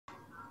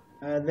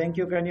Thank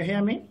you. Can you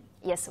hear me?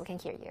 Yes, we can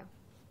hear you.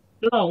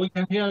 Sure, we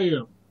can hear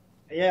you.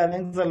 Yeah,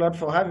 thanks a lot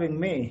for having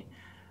me.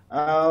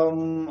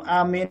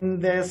 I'm in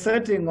the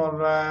setting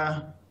of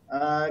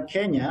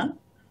Kenya,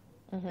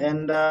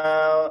 and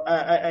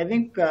I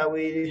think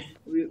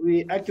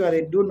we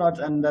actually do not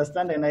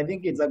understand, and I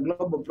think it's a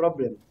global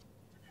problem,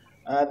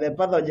 the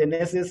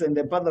pathogenesis and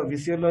the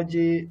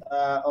pathophysiology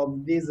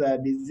of this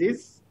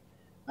disease.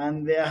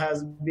 And there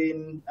has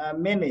been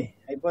many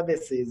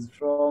hypotheses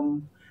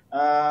from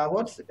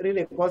what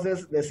really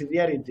causes the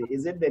severity.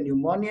 Is it the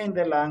pneumonia in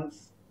the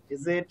lungs?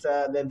 Is it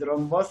the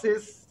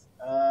thrombosis?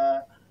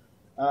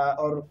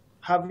 Or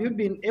have you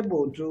been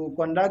able to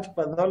conduct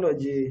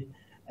pathology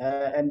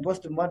and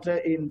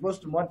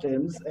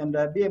postmortems and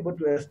be able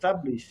to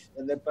establish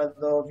the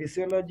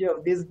pathophysiology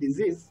of this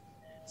disease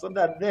so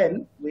that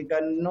then we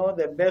can know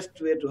the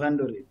best way to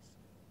handle it?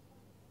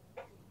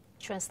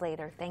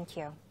 Translator, thank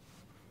you.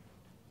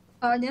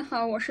 您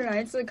好，我是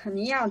来自肯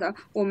尼亚的。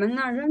我们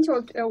呢，仍旧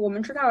我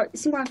们知道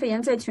新冠肺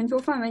炎在全球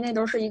范围内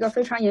都是一个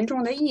非常严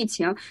重的疫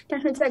情，但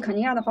是在肯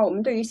尼亚的话，我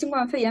们对于新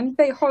冠肺炎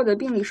背后的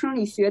病理生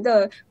理学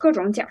的各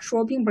种假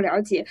说并不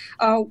了解。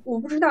我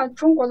不知道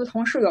中国的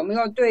同事有没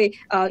有对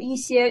一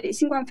些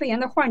新冠肺炎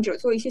的患者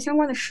做一些相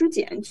关的尸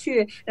检，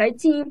去来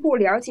进一步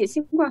了解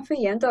新冠肺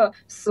炎的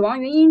死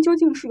亡原因究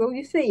竟是由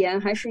于肺炎，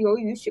还是由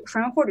于血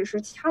栓，或者是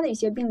其他的一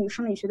些病理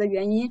生理学的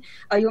原因？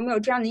有没有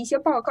这样的一些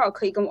报告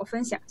可以跟我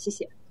分享？谢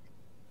谢。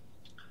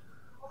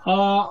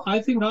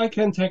I think I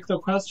can take the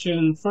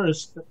question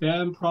first,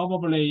 then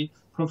probably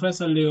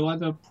Professor Liu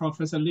and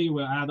Professor Li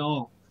will add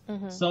on.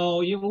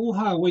 So in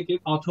Wuhan, we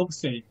did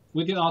autopsy.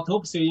 We did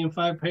autopsy in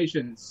 5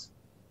 patients.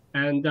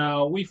 And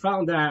we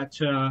found that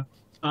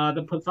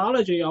the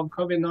pathology of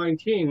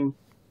COVID-19,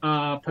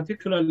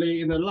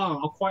 particularly in the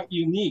lung, are quite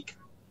unique,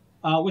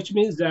 which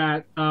means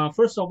that,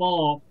 first of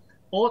all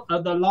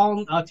the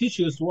lung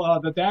tissues,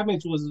 the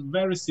damage was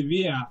very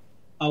severe.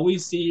 We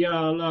see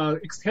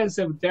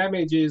extensive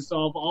damages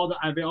of all the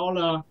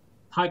alveolar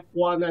type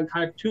 1 and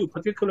type 2,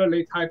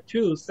 particularly type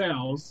 2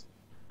 cells.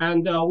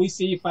 And we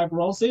see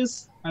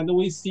fibrosis, and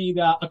we see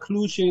the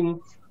occlusion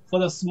for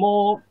the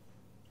small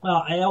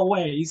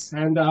airways.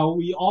 And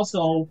we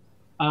also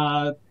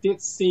did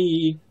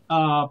see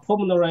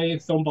pulmonary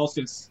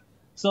thrombosis.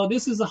 So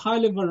this is a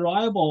highly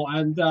variable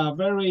and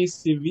very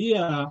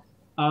severe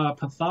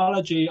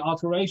pathology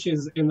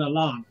alterations in the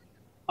lung.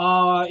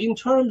 In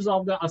terms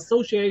of the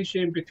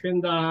association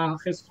between the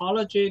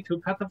histology to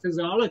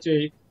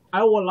pathophysiology,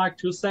 I would like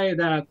to say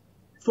that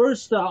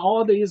first,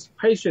 all these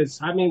patients,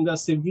 I mean the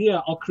severe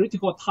or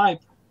critical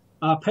type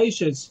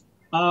patients,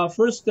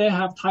 first they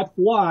have type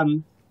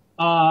 1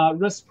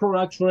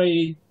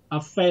 respiratory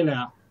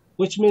failure,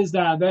 which means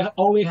that they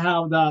only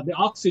have the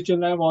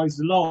oxygen level is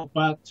low,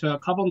 but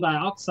carbon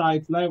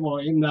dioxide level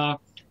in the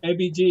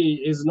ABG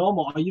is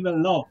normal or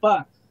even low.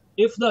 But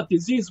if the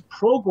disease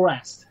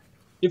progressed,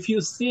 if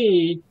you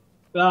see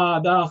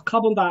the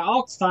carbon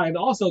dioxide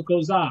also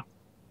goes up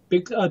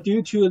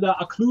due to the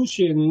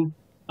occlusion,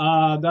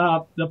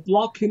 the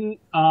blocking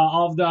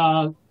of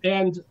the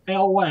end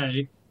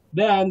airway,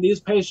 then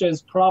these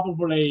patients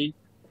probably,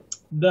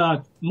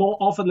 more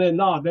often than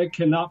not, they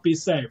cannot be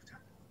saved.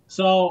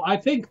 So I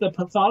think the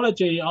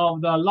pathology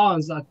of the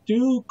lungs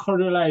do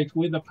correlate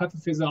with the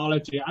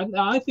pathophysiology. And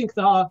I think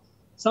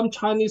some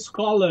Chinese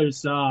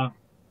scholars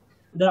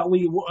that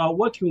we are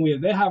working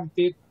with, they have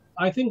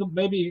I think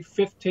maybe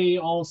 50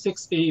 or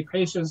 60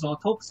 patients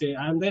autopsy,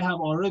 and they have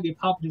already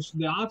published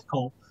the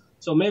article.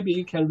 So maybe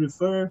you can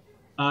refer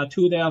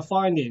to their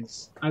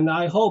findings. And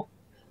I hope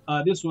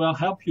this will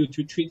help you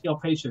to treat your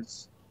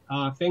patients.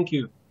 Thank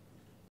you.